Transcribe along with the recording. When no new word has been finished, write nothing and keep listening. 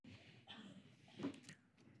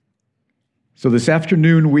So this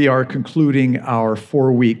afternoon, we are concluding our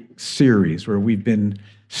 4-week series where we've been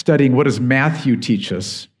studying what does Matthew teach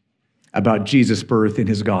us about Jesus' birth in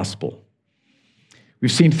his gospel.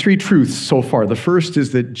 We've seen 3 truths so far. The first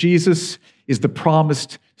is that Jesus is the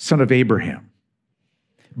promised son of Abraham,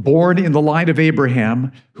 born in the line of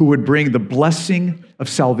Abraham, who would bring the blessing of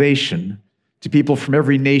salvation to people from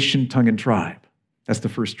every nation, tongue, and tribe. That's the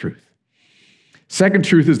first truth. Second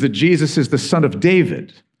truth is that Jesus is the son of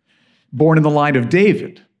David, born in the line of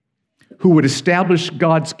David, who would establish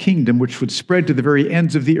God's kingdom, which would spread to the very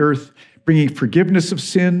ends of the earth, bringing forgiveness of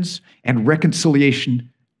sins and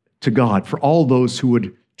reconciliation to God for all those who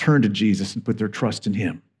would turn to Jesus and put their trust in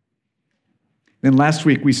him. Then last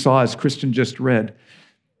week we saw, as Kristen just read,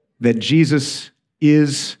 that Jesus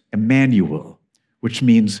is Emmanuel, which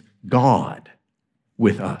means God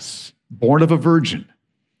with us, born of a virgin.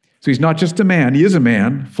 So he's not just a man, he is a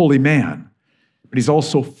man, fully man, but he's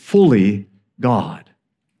also fully God,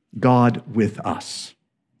 God with us.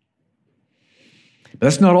 But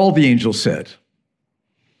that's not all the angel said.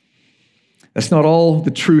 That's not all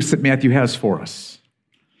the truths that Matthew has for us.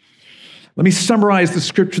 Let me summarize the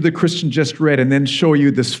scripture that Kristen just read and then show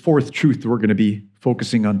you this 4th truth that we're going to be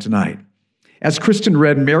focusing on tonight. As Kristen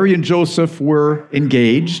read, Mary and Joseph were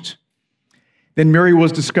engaged. Then Mary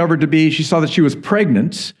was discovered to be, she saw that she was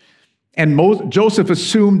pregnant, and Joseph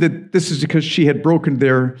assumed that this is because she had broken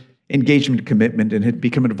their engagement commitment and had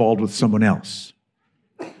become involved with someone else.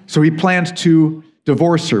 So he plans to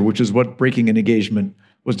divorce her, which is what breaking an engagement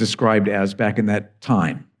was described as back in that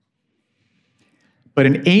time. But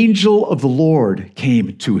an angel of the Lord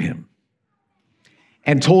came to him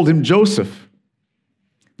and told him, Joseph,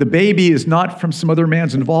 the baby is not from some other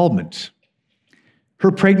man's involvement.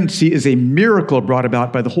 Her pregnancy is a miracle brought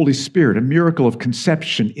about by the Holy Spirit, a miracle of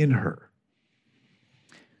conception in her.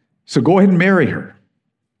 So go ahead and marry her.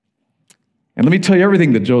 And let me tell you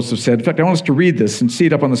everything that Joseph said. In fact, I want us to read this and see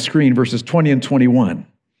it up on the screen, verses 20 and 21.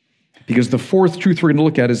 Because the 4th truth we're going to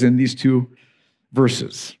look at is in these 2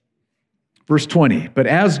 verses. Verse 20, but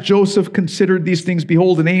as Joseph considered these things,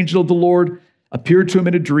 behold, an angel of the Lord appeared to him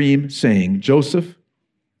in a dream, saying, Joseph,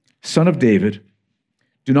 son of David,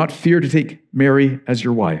 do not fear to take Mary as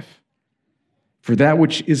your wife, for that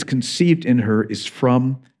which is conceived in her is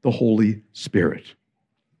from the Holy Spirit.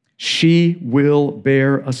 She will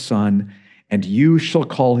bear a son, and you shall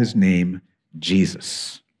call his name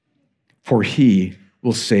Jesus, for he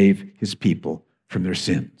will save his people from their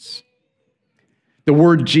sins. The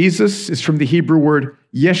word Jesus is from the Hebrew word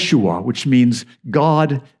Yeshua, which means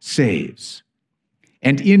God saves.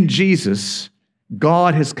 And in Jesus,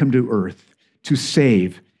 God has come to earth to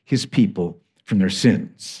save his people from their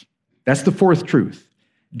sins. That's the 4th truth.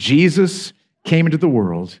 Jesus came into the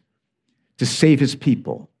world to save his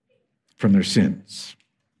people from their sins.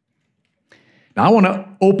 Now, I want to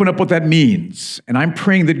open up what that means, and I'm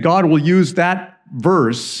praying that God will use that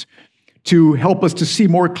verse to help us to see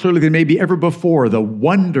more clearly than maybe ever before the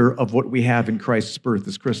wonder of what we have in Christ's birth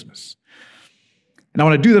this Christmas. And I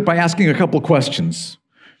want to do that by asking a couple questions.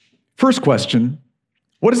 First question,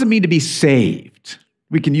 what does it mean to be saved?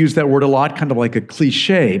 We can use that word a lot, kind of like a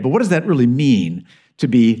cliche, but what does that really mean to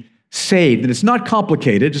be saved? And it's not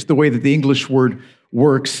complicated, just the way that the English word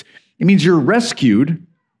works. It means you're rescued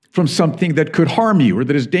from something that could harm you or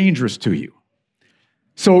that is dangerous to you.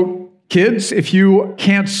 So, kids, if you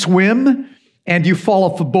can't swim and you fall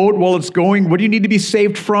off a boat while it's going, what do you need to be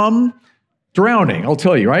saved from? Drowning, I'll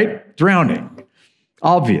tell you, right? Drowning.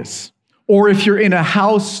 Obvious. Or if you're in a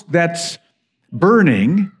house that's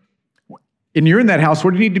burning, and you're in that house,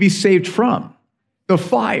 what do you need to be saved from? The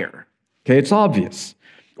fire. Okay, it's obvious.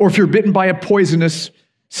 Or if you're bitten by a poisonous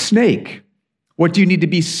snake, what do you need to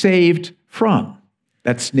be saved from?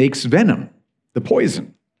 That snake's venom, the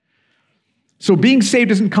poison. So being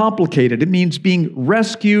saved isn't complicated. It means being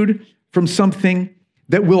rescued from something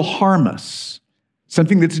that will harm us,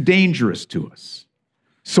 something that's dangerous to us.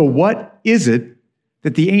 So what is it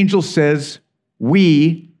that the angel says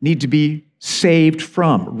we need to be saved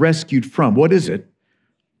from, rescued from? What is it?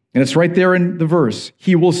 And it's right there in the verse.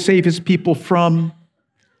 He will save his people from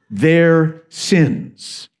their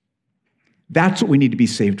sins. That's what we need to be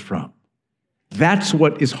saved from. That's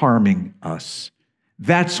what is harming us.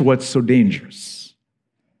 That's what's so dangerous.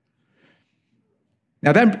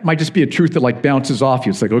 Now, that might just be a truth that like bounces off you.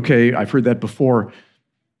 It's like, okay, I've heard that before.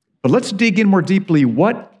 But let's dig in more deeply.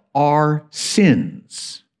 What are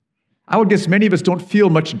sins? I would guess many of us don't feel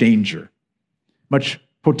much danger, much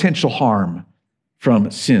potential harm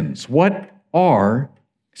from sins. What are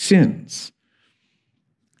sins?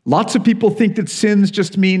 Lots of people think that sins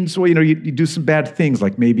just means, well, you do some bad things,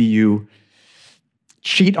 like maybe you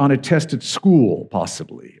cheat on a test at school,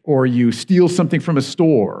 possibly, or you steal something from a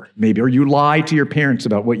store, maybe, or you lie to your parents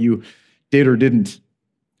about what you did or didn't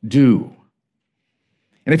do.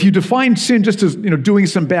 And if you define sin just as, doing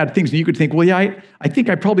some bad things, then you could think, well, yeah, I think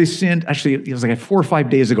I probably sinned. Actually, it was like 4 or 5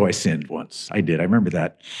 days ago I sinned once. I did. I remember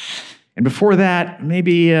that. And before that,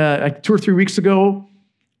 maybe like 2 or 3 weeks ago,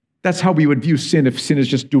 that's how we would view sin if sin is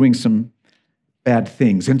just doing some bad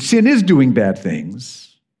things. And sin is doing bad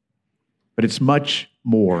things, but it's much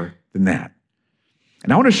more than that.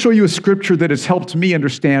 And I want to show you a scripture that has helped me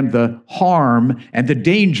understand the harm and the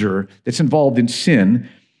danger that's involved in sin.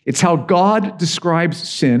 It's how God describes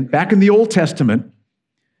sin back in the Old Testament,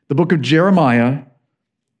 the book of Jeremiah,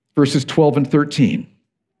 verses 12 and 13.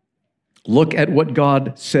 Look at what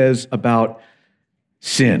God says about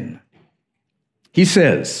sin. He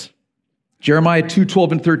says, Jeremiah 2,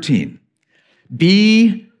 12 and 13,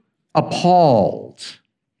 "Be appalled,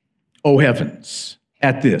 O heavens,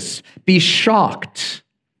 at this. Be shocked,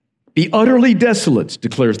 be utterly desolate,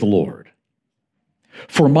 declares the Lord.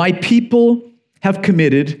 For my people have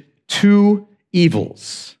committed 2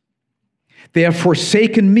 evils. They have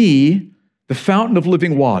forsaken me, the fountain of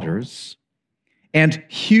living waters, and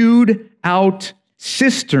hewed out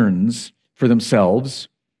cisterns for themselves,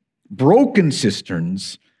 broken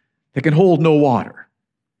cisterns that can hold no water."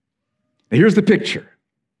 Now here's the picture.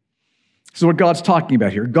 This is what God's talking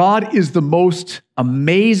about here. God is the most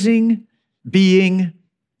amazing being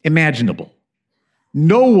imaginable.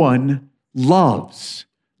 No one loves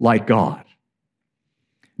like God.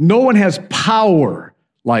 No one has power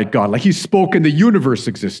like God, like He spoke and the universe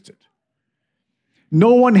existed.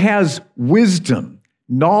 No one has wisdom,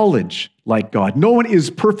 knowledge like God. No one is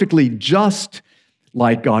perfectly just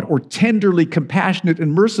like God or tenderly compassionate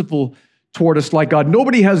and merciful toward us like God.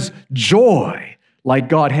 Nobody has joy like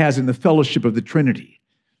God has in the fellowship of the Trinity.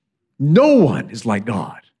 No one is like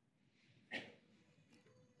God.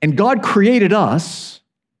 And God created us.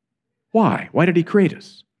 Why? Why did He create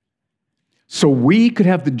us? So we could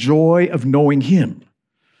have the joy of knowing Him.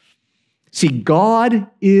 See, God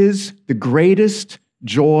is the greatest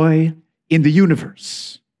joy in the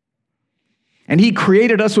universe. And He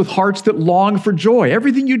created us with hearts that long for joy.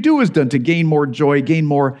 Everything you do is done to gain more joy, gain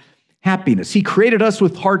more happiness. He created us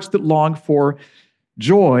with hearts that long for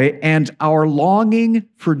joy, and our longing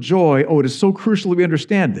for joy, it is so crucial that we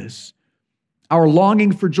understand this. Our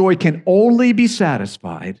longing for joy can only be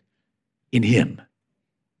satisfied in Him.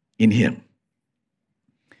 In Him.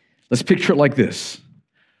 Let's picture it like this.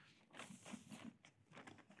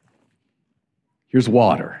 Here's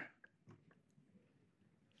water.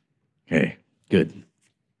 Okay, good.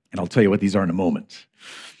 And I'll tell you what these are in a moment.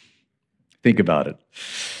 Think about it.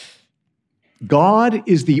 God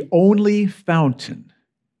is the only fountain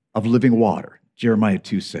of living water, Jeremiah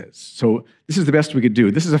 2 says. So this is the best we could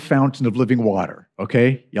do. This is a fountain of living water,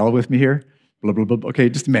 okay? Y'all with me here? Blah, blah, blah. Okay,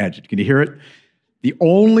 just imagine. Can you hear it? The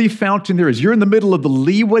only fountain there is. You're in the middle of the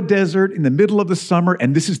Liwa Desert, in the middle of the summer,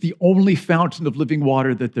 and this is the only fountain of living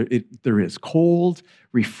water that there is. Cold,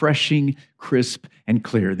 refreshing, crisp, and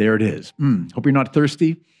clear. There it is. Hope you're not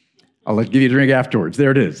thirsty. I'll give you a drink afterwards.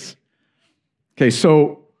 There it is. Okay,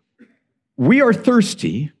 so we are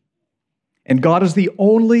thirsty, and God is the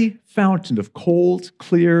only fountain of cold,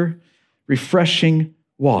 clear, refreshing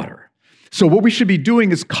water. So what we should be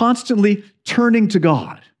doing is constantly turning to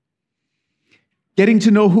God, getting to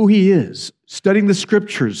know who He is, studying the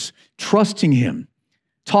Scriptures, trusting Him,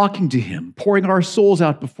 talking to Him, pouring our souls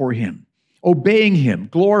out before Him, obeying Him,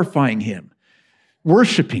 glorifying Him,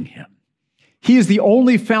 worshiping Him. He is the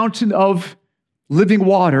only fountain of living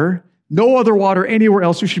water. No other water anywhere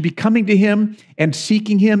else. We should be coming to Him and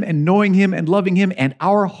seeking Him and knowing Him and loving Him, and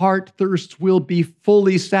our heart thirst will be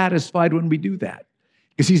fully satisfied when we do that.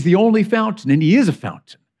 Because He's the only fountain, and He is a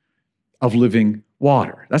fountain of living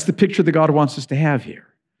water. That's the picture that God wants us to have here.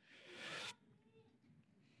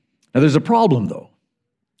 Now there's a problem though,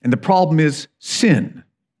 and the problem is sin.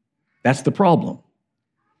 That's the problem.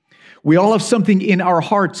 We all have something in our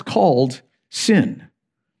hearts called sin.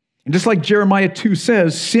 And just like Jeremiah 2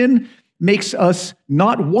 says, sin makes us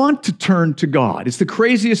not want to turn to God. It's the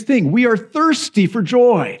craziest thing. We are thirsty for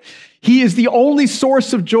joy. He is the only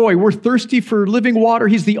source of joy. We're thirsty for living water.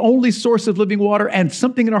 He's the only source of living water. And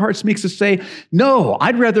something in our hearts makes us say, no,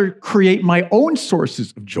 I'd rather create my own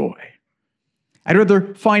sources of joy. I'd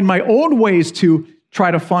rather find my own ways to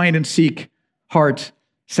try to find and seek heart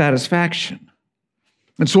satisfaction.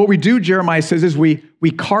 And so what we do, Jeremiah says, is we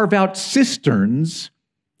carve out cisterns,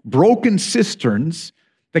 broken cisterns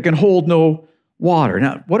that can hold no water.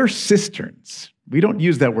 Now, what are cisterns? We don't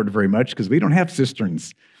use that word very much because we don't have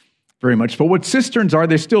cisterns very much. But what cisterns are,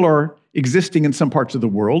 they still are existing in some parts of the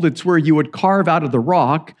world. It's where you would carve out of the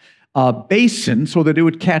rock a basin so that it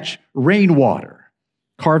would catch rainwater,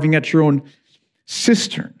 carving at your own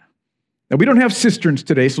cistern. Now, we don't have cisterns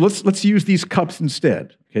today, so let's use these cups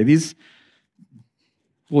instead. Okay,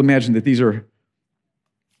 we'll imagine that these are,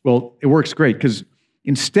 well, it works great because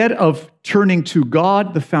instead of turning to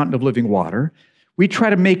God, the fountain of living water, we try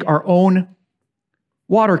to make our own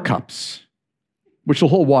water cups, which will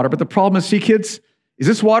hold water. But the problem is, see, kids, is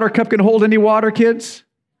this water cup going to hold any water, kids?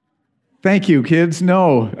 Thank you, kids.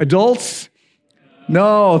 No. Adults?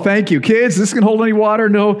 No, thank you. Kids, is this going to hold any water?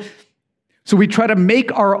 No. So we try to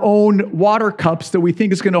make our own water cups that we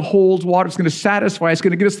think is going to hold water, it's going to satisfy, it's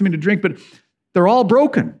going to give us something to drink, but they're all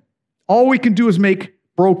broken. All we can do is make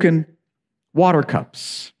broken water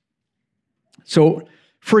cups. So,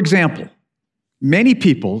 for example, many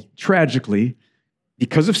people, tragically,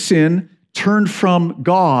 because of sin, turn from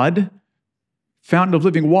God, fountain of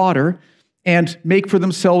living water, and make for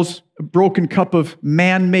themselves a broken cup of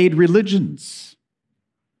man-made religions.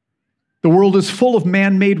 The world is full of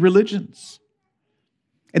man-made religions.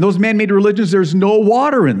 And those man-made religions, there's no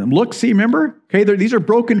water in them. Look, see, remember? Okay, these are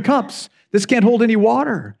broken cups. This can't hold any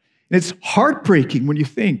water. And it's heartbreaking when you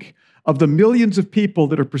think of the millions of people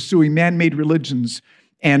that are pursuing man-made religions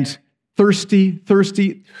and thirsty. There's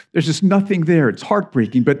just nothing there. It's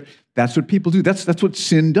heartbreaking, but that's what people do. That's what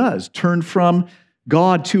sin does. Turn from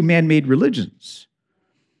God to man-made religions.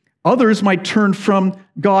 Others might turn from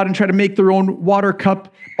God and try to make their own water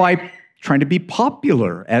cup by trying to be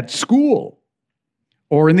popular at school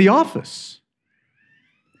or in the office.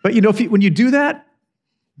 But when you do that,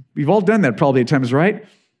 we've all done that probably at times, right?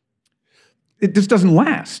 It just doesn't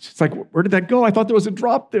last. It's like, where did that go? I thought there was a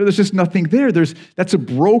drop there. There's just nothing there. That's a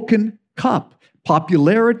broken cup.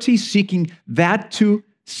 Popularity, seeking that to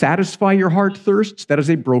satisfy your heart thirsts, that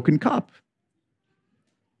is a broken cup.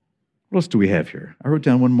 What else do we have here? I wrote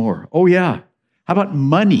down one more. Oh, yeah. How about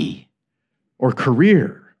money or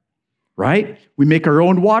career, right? We make our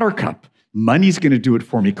own water cup. Money's going to do it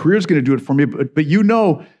for me. Career's going to do it for me. But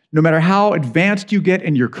no matter how advanced you get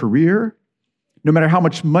in your career, no matter how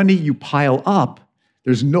much money you pile up,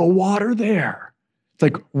 there's no water there. It's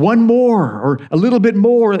like one more or a little bit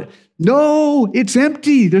more. No, it's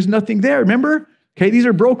empty. There's nothing there. Remember? Okay, these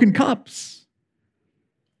are broken cups.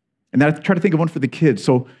 And then I try to think of one for the kids.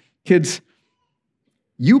 So kids,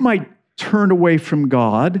 you might turn away from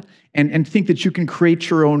God and think that you can create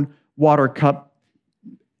your own water cup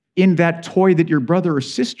in that toy that your brother or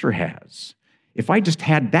sister has. If I just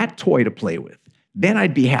had that toy to play with, then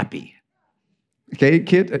I'd be happy. Okay,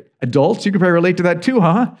 adults, you can probably relate to that too,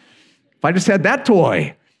 huh? If I just had that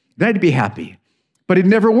toy, then I'd be happy. But it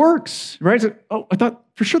never works, right? I thought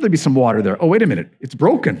for sure there'd be some water there. Oh, wait a minute, it's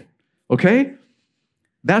broken, okay?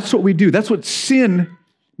 That's what we do. That's what sin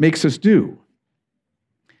makes us do.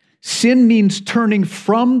 Sin means turning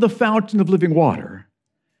from the fountain of living water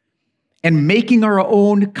and making our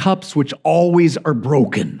own cups, which always are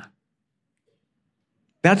broken.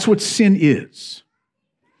 That's what sin is.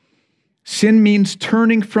 Sin means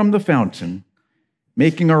turning from the fountain,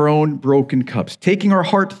 making our own broken cups, taking our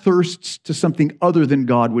heart thirsts to something other than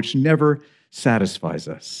God, which never satisfies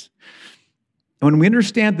us. And when we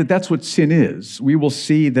understand that that's what sin is, we will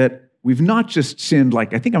see that we've not just sinned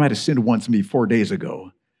like, I think I might have sinned once, maybe 4 days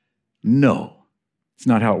ago. No, it's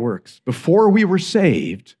not how it works. Before we were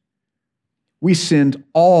saved, we sinned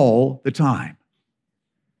all the time.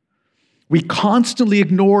 We constantly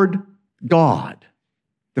ignored God,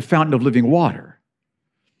 the fountain of living water.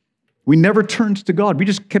 We never turned to God. We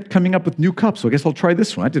just kept coming up with new cups. So I guess I'll try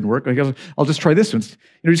this one. That didn't work. I guess I'll just try this one.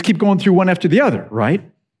 Just keep going through one after the other, right?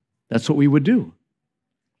 That's what we would do.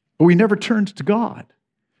 But we never turned to God.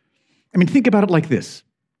 I mean, think about it like this.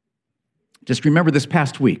 Just remember this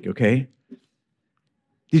past week, okay?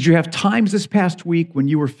 Did you have times this past week when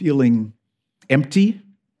you were feeling empty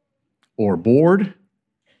or bored?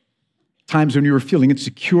 Times when you were feeling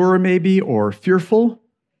insecure maybe or fearful?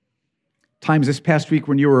 Times this past week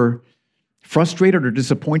when you were frustrated or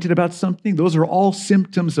disappointed about something? Those are all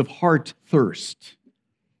symptoms of heart thirst.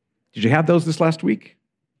 Did you have those this last week?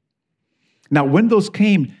 Now, when those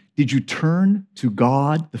came, did you turn to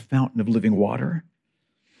God, the fountain of living water?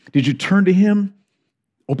 Did you turn to Him,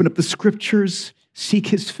 open up the scriptures, seek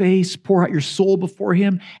His face, pour out your soul before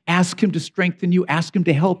Him, ask Him to strengthen you, ask Him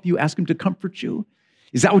to help you, ask Him to comfort you?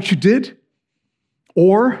 Is that what you did?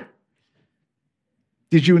 Or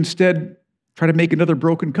did you instead try to make another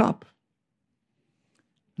broken cup?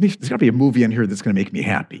 There's got to be a movie in here that's going to make me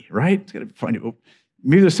happy, right? It's got to find it.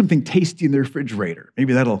 Maybe there's something tasty in the refrigerator.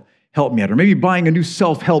 Maybe that'll help me out. Or maybe buying a new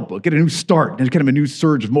self-help book, get a new start, and kind of a new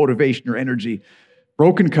surge of motivation or energy.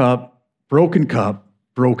 Broken cup, Broken cup,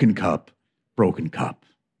 broken cup, broken cup.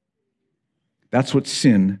 That's what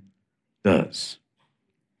sin does.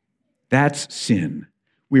 That's sin.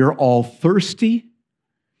 We are all thirsty.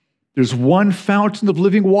 There's one fountain of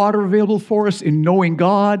living water available for us in knowing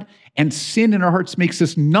God, and sin in our hearts makes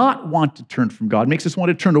us not want to turn from God, makes us want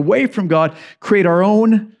to turn away from God, create our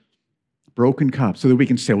own broken cup so that we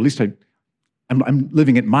can say, well, at least I'm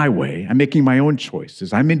living it my way. I'm making my own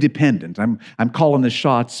choices. I'm independent. I'm calling the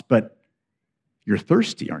shots, but you're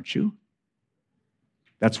thirsty, aren't you?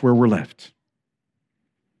 That's where we're left.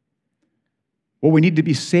 What we need to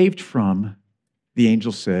be saved from, the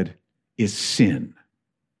angel said, is sin.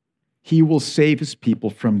 He will save his people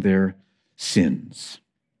from their sins.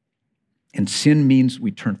 And sin means we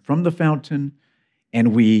turn from the fountain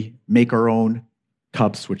and we make our own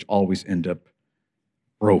cups, which always end up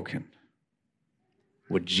broken.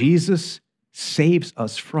 What Jesus saves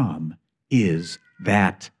us from is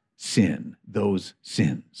that sin, those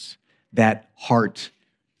sins, that heart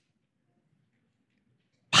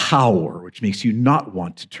power, which makes you not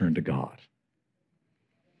want to turn to God.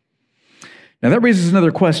 Now that raises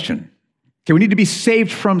another question. Okay, we need to be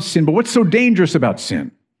saved from sin, but what's so dangerous about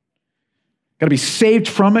sin? Got to be saved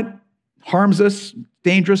from it, harms us,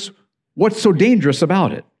 dangerous. What's so dangerous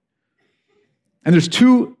about it? And there's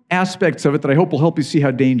two aspects of it that I hope will help you see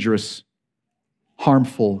how dangerous,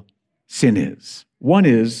 harmful sin is. One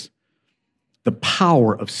is the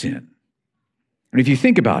power of sin. And if you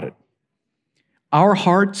think about it, our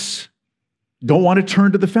hearts don't want to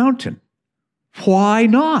turn to the fountain. Why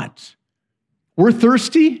not? We're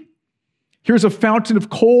thirsty. Here's a fountain of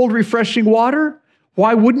cold, refreshing water.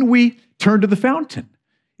 Why wouldn't we turn to the fountain?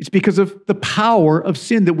 It's because of the power of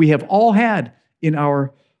sin that we have all had in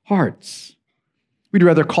our hearts. We'd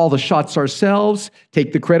rather call the shots ourselves,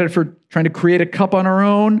 take the credit for trying to create a cup on our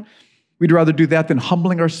own. We'd rather do that than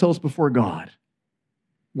humbling ourselves before God,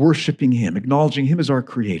 worshiping him, acknowledging him as our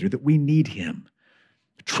creator, that we need him,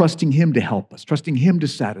 trusting him to help us, trusting him to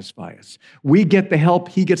satisfy us. We get the help,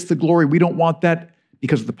 he gets the glory. We don't want that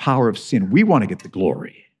because of the power of sin. We want to get the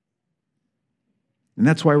glory. And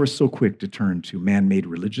that's why we're so quick to turn to man-made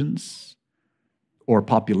religions or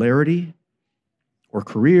popularity or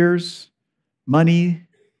careers, money,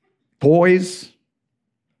 toys,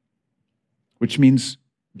 which means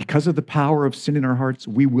because of the power of sin in our hearts,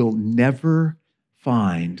 we will never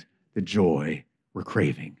find the joy we're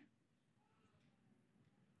craving.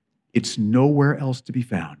 It's nowhere else to be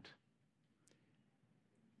found,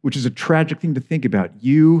 which is a tragic thing to think about.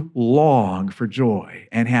 You long for joy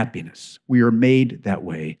and happiness. We are made that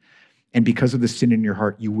way. And because of the sin in your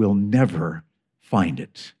heart, you will never find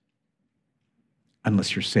it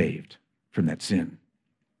unless you're saved from that sin.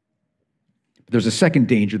 But there's a second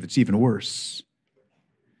danger that's even worse.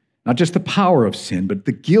 Not just the power of sin, but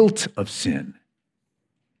the guilt of sin.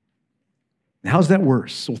 Now, how's that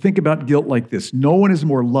worse? Well, think about guilt like this. No one is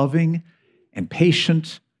more loving and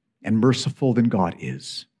patient and merciful than God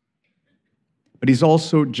is. But he's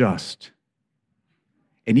also just.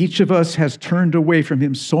 And each of us has turned away from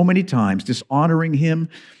him so many times, dishonoring him,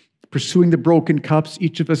 pursuing the broken cups.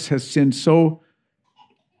 Each of us has sinned so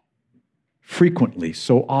frequently,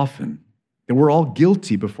 so often, that we're all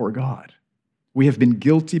guilty before God. We have been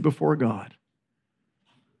guilty before God.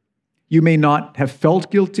 You may not have felt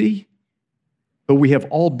guilty, but we have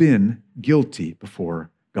all been guilty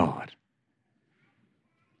before God.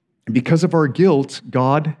 And because of our guilt,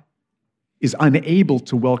 God is unable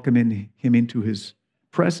to welcome him into his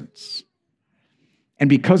presence. And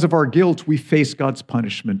because of our guilt, we face God's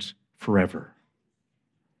punishment forever.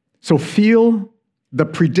 So feel the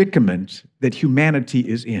predicament that humanity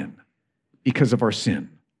is in because of our sin.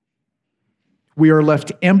 We are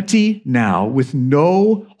left empty now with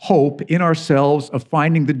no hope in ourselves of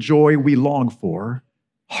finding the joy we long for,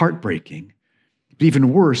 heartbreaking. But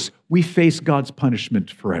even worse, we face God's punishment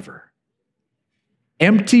forever.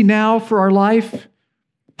 Empty now for our life,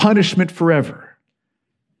 punishment forever.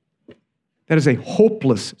 That is a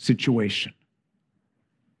hopeless situation.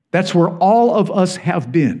 That's where all of us have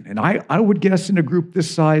been. And I would guess in a group this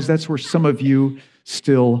size, that's where some of you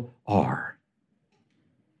still are.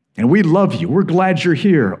 And we love you. We're glad you're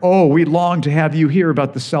here. Oh, we long to have you hear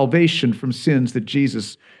about the salvation from sins that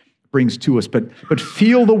Jesus brings to us. But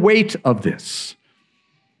feel the weight of this.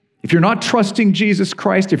 If you're not trusting Jesus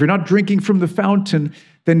Christ, if you're not drinking from the fountain,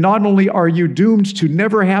 then not only are you doomed to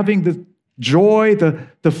never having the joy,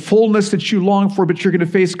 the fullness that you long for, but you're going to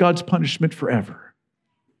face God's punishment forever.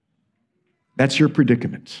 That's your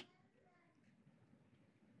predicament.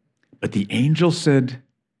 But the angel said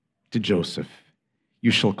to Joseph,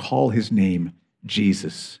 "You shall call his name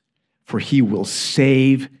Jesus, for he will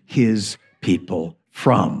save his people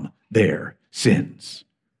from their sins.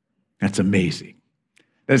 That's amazing.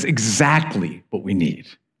 That is exactly what we need.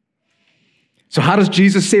 So how does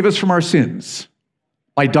Jesus save us from our sins?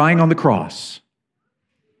 By dying on the cross.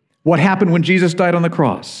 What happened when Jesus died on the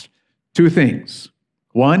cross? Two things.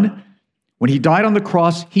 One, when he died on the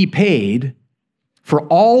cross, he paid for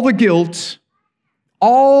all the guilt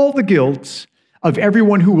of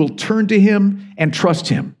everyone who will turn to him and trust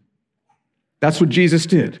him. That's what Jesus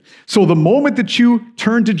did. So the moment that you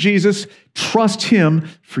turn to Jesus, trust him,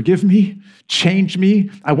 forgive me, change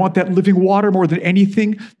me, I want that living water more than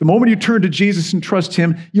anything. The moment you turn to Jesus and trust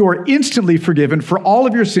him, you are instantly forgiven for all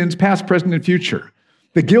of your sins, past, present, and future.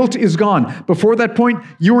 The guilt is gone. Before that point,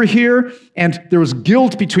 you were here and there was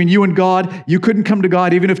guilt between you and God. You couldn't come to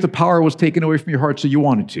God even if the power was taken away from your heart so you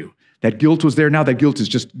wanted to. That guilt was there. Now that guilt is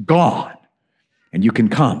just gone and you can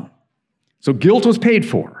come. So guilt was paid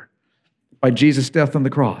for by Jesus' death on the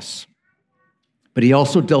cross. But he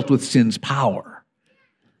also dealt with sin's power.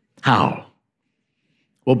 How?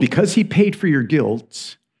 Well, because he paid for your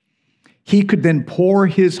guilt, he could then pour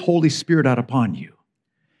his Holy Spirit out upon you.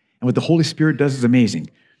 And what the Holy Spirit does is amazing.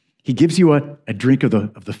 He gives you a drink of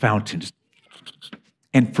the fountain.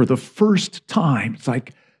 And for the first time, it's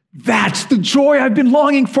like, that's the joy I've been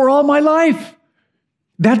longing for all my life.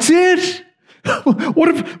 That's it.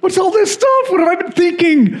 What's all this stuff? What have I been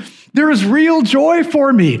thinking? There is real joy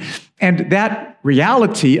for me. And that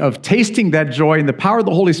reality of tasting that joy and the power of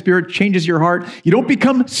the Holy Spirit changes your heart. You don't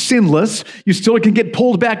become sinless. You still can get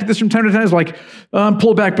pulled back to this from time to time. It's like, I'm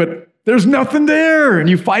pulled back, but there's nothing there. And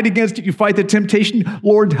you fight against it. You fight the temptation.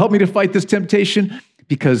 Lord, help me to fight this temptation.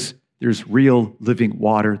 Because there's real living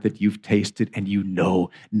water that you've tasted and you know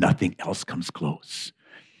nothing else comes close.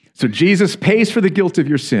 So Jesus pays for the guilt of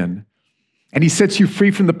your sin and he sets you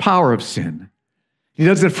free from the power of sin. He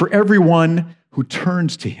does that for everyone who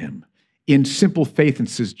turns to him in simple faith and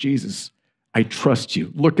says, Jesus, I trust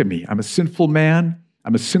you. Look at me. I'm a sinful man.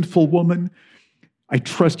 I'm a sinful woman. I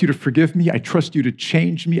trust you to forgive me. I trust you to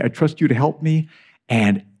change me. I trust you to help me.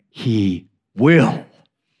 And he will.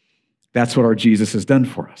 That's what our Jesus has done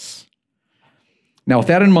for us. Now, with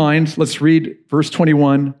that in mind, let's read verse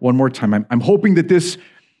 21 one more time. I'm hoping that this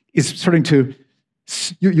is starting to,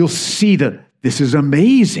 you'll see that this is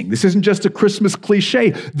amazing. This isn't just a Christmas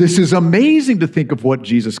cliche. This is amazing to think of what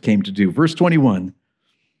Jesus came to do. Verse 21,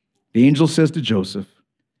 the angel says to Joseph,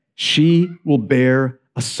 she will bear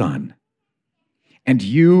a son, and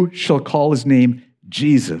you shall call his name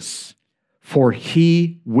Jesus, for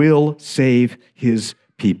he will save his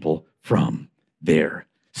people from their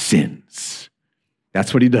sins.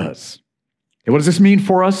 That's what he does. And what does this mean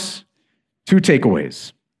for us? Two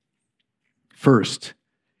takeaways. First,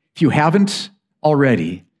 if you haven't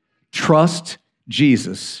already, trust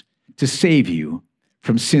Jesus to save you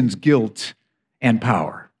from sin's guilt and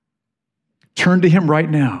power. Turn to him right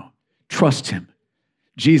now. Trust him.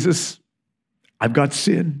 Jesus, I've got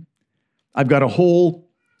sin. I've got a whole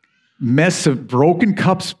mess of broken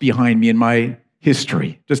cups behind me in my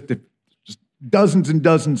history, just dozens and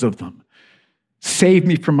dozens of them. Save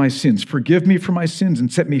me from my sins. Forgive me for my sins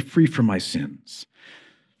and set me free from my sins.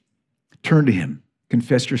 Turn to him.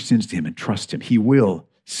 Confess your sins to him and trust him. He will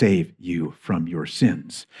save you from your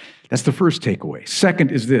sins. That's the first takeaway.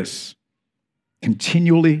 Second is this: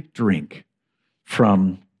 continually drink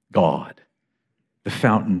from God, the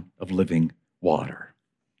fountain of living water.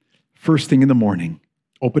 First thing in the morning,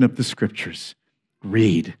 open up the scriptures,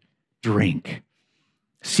 read, drink,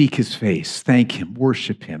 seek his face, thank him,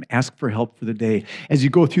 worship him, ask for help for the day. As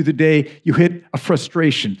you go through the day, you hit a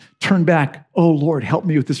frustration. Turn back. Oh, Lord, help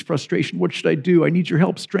me with this frustration. What should I do? I need your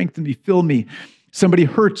help. Strengthen me. Fill me. Somebody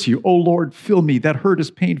hurts you. Oh, Lord, fill me. That hurt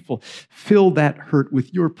is painful. Fill that hurt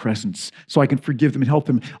with your presence so I can forgive them and help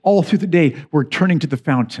them. All through the day, we're turning to the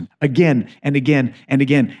fountain again and again and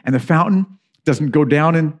again. And the fountain doesn't go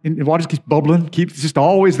down and water, just keeps bubbling, keeps just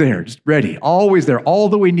always there, just ready, always there, all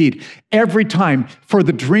that we need. Every time for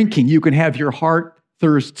the drinking, you can have your heart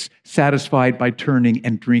thirsts satisfied by turning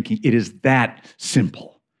and drinking. It is that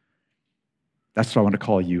simple. That's what I want to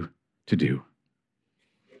call you to do.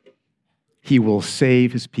 He will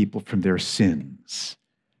save his people from their sins,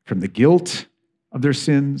 from the guilt of their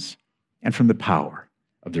sins and from the power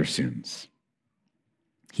of their sins.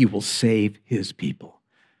 He will save his people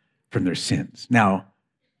from their sins. Now,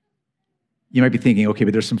 you might be thinking, okay,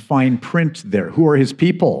 but there's some fine print there. Who are his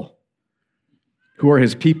people? Who are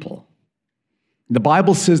his people? The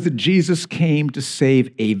Bible says that Jesus came to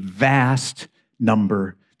save a vast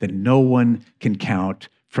number that no one can count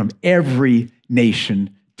from every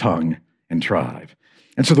nation, tongue, and tribe.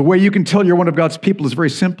 And so the way you can tell you're one of God's people is very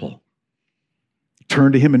simple.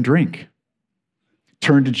 Turn to him and drink.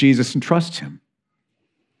 Turn to Jesus and trust him.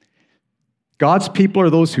 God's people are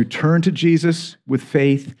those who turn to Jesus with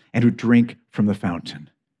faith and who drink from the fountain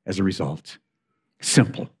as a result.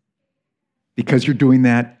 Simple. Because you're doing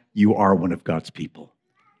that, you are one of God's people.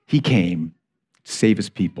 He came to save his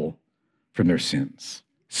people from their sins.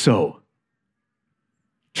 So,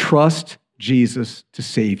 trust Jesus to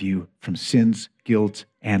save you from sin's guilt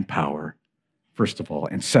and power, first of all.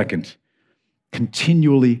 And second,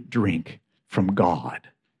 continually drink from God,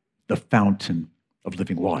 the fountain of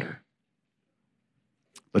living water.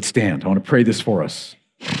 Let's stand. I want to pray this for us.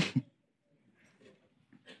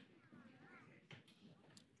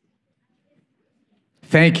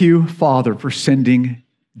 Thank you, Father, for sending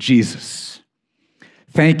Jesus.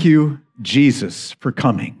 Thank you, Jesus, for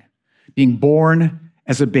coming, being born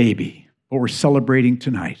as a baby, what we're celebrating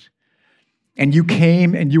tonight. And you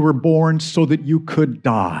came and you were born so that you could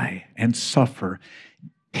die and suffer,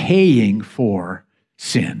 paying for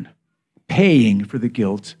sin, paying for the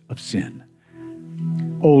guilt of sin.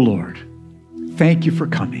 Oh Lord, thank you for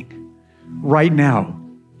coming. Right now,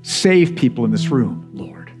 save people in this room,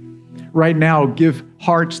 Lord. Right now, give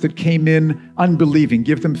hearts that came in unbelieving.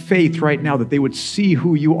 Give them faith right now that they would see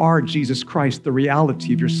who you are, Jesus Christ, the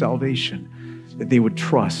reality of your salvation, that they would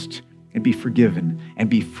trust and be forgiven and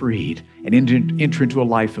be freed and enter into a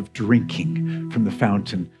life of drinking from the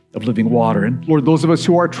fountain of living water. And Lord, those of us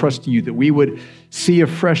who are trusting you, that we would see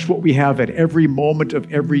afresh what we have at every moment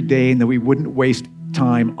of every day and that we wouldn't waste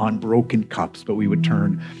time on broken cups, but we would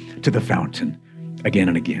turn to the fountain again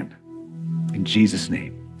and again. In Jesus'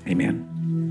 name. Amen.